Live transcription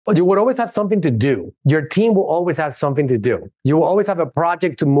You would always have something to do. Your team will always have something to do. You will always have a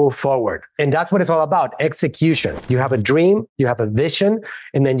project to move forward. And that's what it's all about, execution. You have a dream, you have a vision,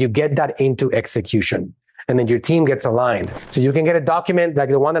 and then you get that into execution. And then your team gets aligned. So you can get a document like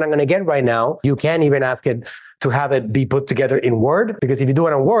the one that I'm going to get right now. You can even ask it to have it be put together in Word, because if you do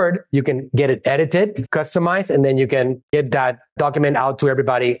it in Word, you can get it edited, customized, and then you can get that document out to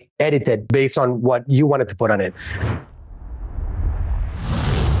everybody edited based on what you wanted to put on it.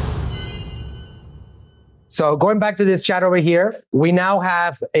 So going back to this chat over here, we now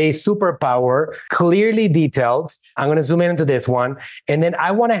have a superpower clearly detailed. I'm going to zoom into this one. And then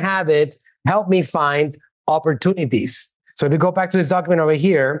I want to have it help me find opportunities. So if we go back to this document over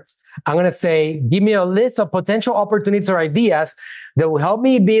here, I'm going to say, give me a list of potential opportunities or ideas that will help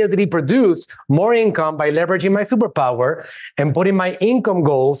me be able to produce more income by leveraging my superpower and putting my income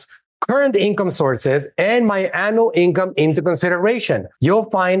goals, current income sources, and my annual income into consideration. You'll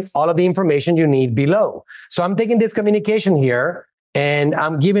find all of the information you need below. So I'm taking this communication here and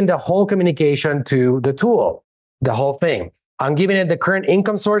I'm giving the whole communication to the tool, the whole thing. I'm giving it the current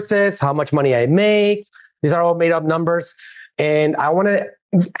income sources, how much money I make. These are all made up numbers. And I want to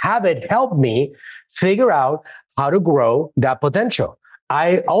have it help me figure out how to grow that potential.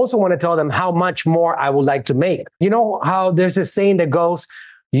 I also want to tell them how much more I would like to make. You know how there's this saying that goes,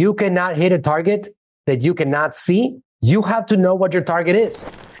 you cannot hit a target that you cannot see. You have to know what your target is.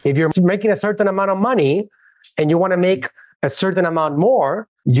 If you're making a certain amount of money and you want to make a certain amount more,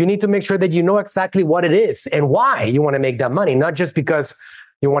 you need to make sure that you know exactly what it is and why you want to make that money, not just because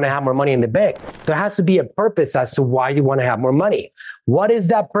you want to have more money in the bank. There has to be a purpose as to why you want to have more money. What is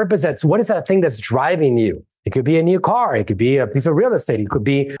that purpose? What is that thing that's driving you? It could be a new car. It could be a piece of real estate. It could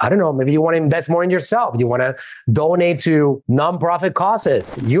be, I don't know, maybe you want to invest more in yourself. You want to donate to nonprofit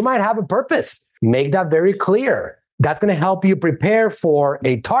causes. You might have a purpose. Make that very clear. That's going to help you prepare for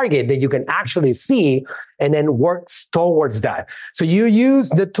a target that you can actually see and then work towards that. So you use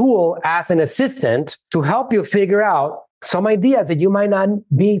the tool as an assistant to help you figure out some ideas that you might not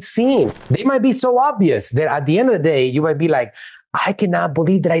be seeing. They might be so obvious that at the end of the day, you might be like, I cannot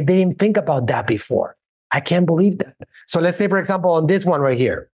believe that I didn't think about that before. I can't believe that. So let's say, for example, on this one right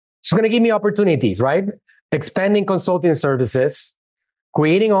here, it's going to give me opportunities, right? Expanding consulting services,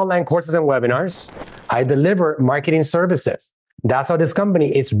 creating online courses and webinars. I deliver marketing services. That's how this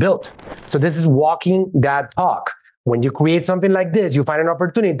company is built. So this is walking that talk. When you create something like this, you find an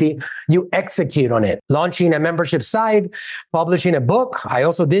opportunity, you execute on it. Launching a membership site, publishing a book. I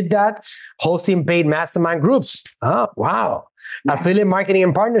also did that. Hosting paid mastermind groups. Oh, wow. Affiliate marketing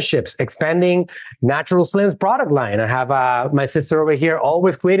and partnerships, expanding Natural Slim's product line. I have my sister over here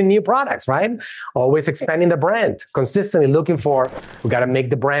always creating new products, right? Always expanding the brand, consistently looking for, we got to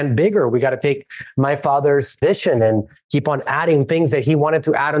make the brand bigger. We got to take my father's vision and keep on adding things that he wanted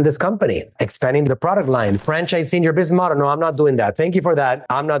to add on this company, expanding the product line, franchising your business model. No, I'm not doing that. Thank you for that.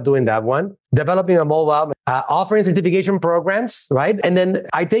 I'm not doing that one. Developing a mobile, offering certification programs, right? And then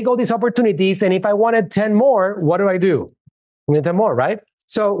I take all these opportunities, and if I wanted 10 more, what do? 10 more, right?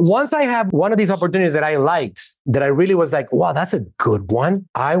 So once I have one of these opportunities that I liked, that I really was like, wow, that's a good one.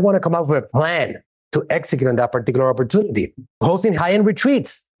 I want to come up with a plan to execute on that particular opportunity. Hosting high-end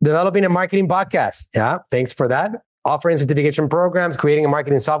retreats, developing a marketing podcast. Yeah, thanks for that. Offering certification programs, creating a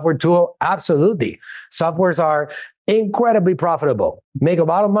marketing software tool. Absolutely. Softwares are incredibly profitable. Make a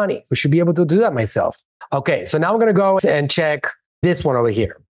lot of money. We should be able to do that myself. Okay, so now I'm going to go and check this one over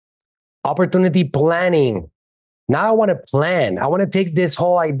here. Opportunity planning. Now I want to plan. I want to take this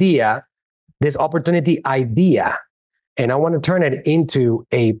whole idea, this opportunity idea, and I want to turn it into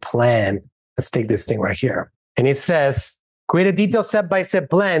a plan. Let's take this thing right here. And it says, create a detailed step-by-step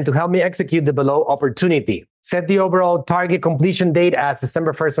plan to help me execute the below opportunity. Set the overall target completion date as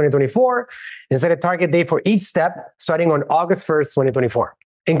December 1st, 2024, and set a target date for each step starting on August 1st, 2024.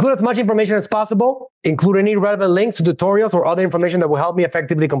 Include as much information as possible. Include any relevant links to tutorials or other information that will help me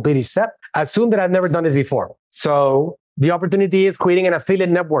effectively complete each step. Assume that I've never done this before. So the opportunity is creating an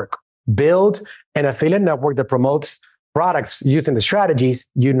affiliate network. Build an affiliate network that promotes products using the strategies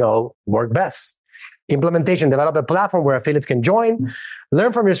you know work best. Implementation, develop a platform where affiliates can join,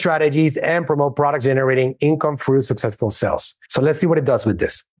 learn from your strategies, and promote products generating income through successful sales. So let's see what it does with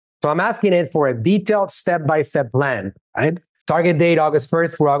this. So I'm asking it for a detailed step-by-step plan, right? Target date, August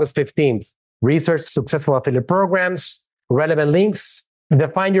 1st through August 15th. Research successful affiliate programs, relevant links,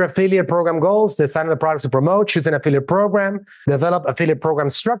 define your affiliate program goals, design the products to promote, choose an affiliate program, develop affiliate program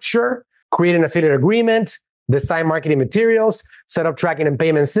structure, create an affiliate agreement, design marketing materials, set up tracking and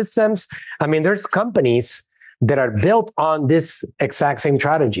payment systems. I mean, there's companies that are built on this exact same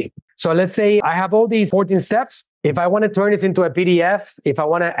strategy. So let's say I have all these 14 steps. If I want to turn this into a PDF, if I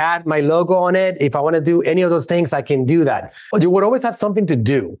want to add my logo on it, if I want to do any of those things, I can do that. But you would always have something to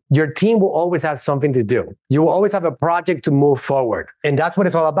do. Your team will always have something to do. You will always have a project to move forward. And that's what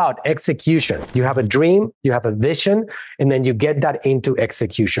it's all about, execution. You have a dream, you have a vision, and then you get that into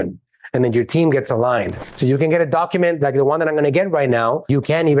execution. And then your team gets aligned. So you can get a document like the one that I'm going to get right now. You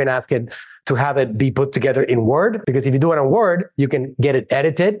can even ask it to have it be put together in Word, because if you do it on Word, you can get it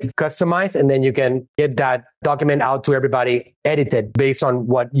edited, customized, and then you can get that document out to everybody edited based on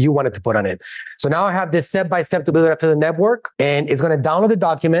what you wanted to put on it. So now I have this step-by-step to build an affiliate network, and it's going to download the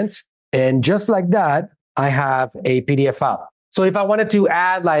document. And just like that, I have a PDF file. So if I wanted to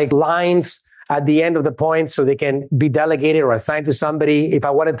add like lines at the end of the points so they can be delegated or assigned to somebody, if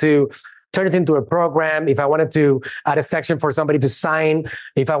I wanted to turn it into a program, if I wanted to add a section for somebody to sign,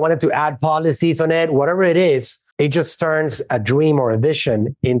 if I wanted to add policies on it, whatever it is, it just turns a dream or a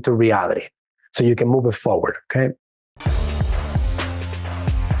vision into reality. So you can move it forward, okay?